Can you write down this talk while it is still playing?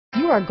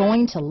are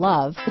going to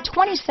love the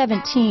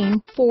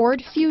 2017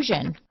 Ford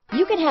Fusion.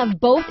 You can have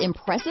both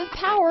impressive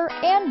power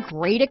and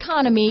great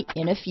economy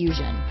in a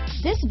Fusion.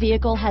 This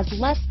vehicle has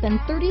less than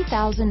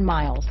 30,000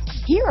 miles.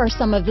 Here are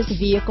some of this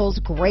vehicle's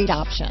great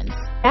options: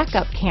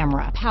 backup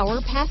camera, power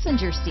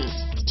passenger seat,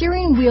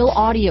 steering wheel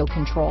audio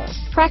controls,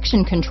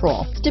 traction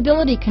control,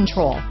 stability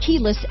control,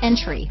 keyless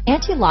entry,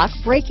 anti-lock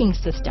braking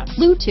system,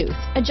 Bluetooth,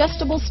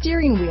 adjustable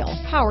steering wheel,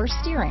 power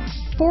steering,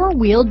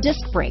 four-wheel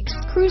disc brakes,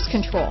 cruise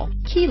control,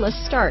 keyless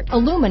start,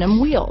 aluminum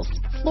wheels,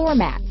 floor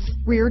mats,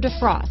 rear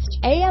defrost,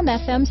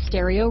 AM/FM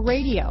stereo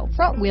radio,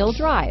 front-wheel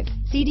drive,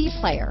 CD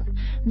player.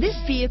 This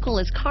vehicle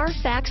is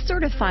Carfax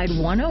certified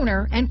one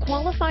owner and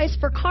qualifies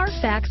for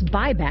Carfax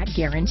buyback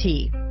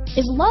guarantee.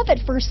 Is love at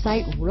first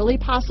sight really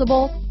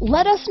possible?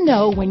 Let us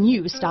know when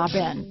you stop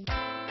in.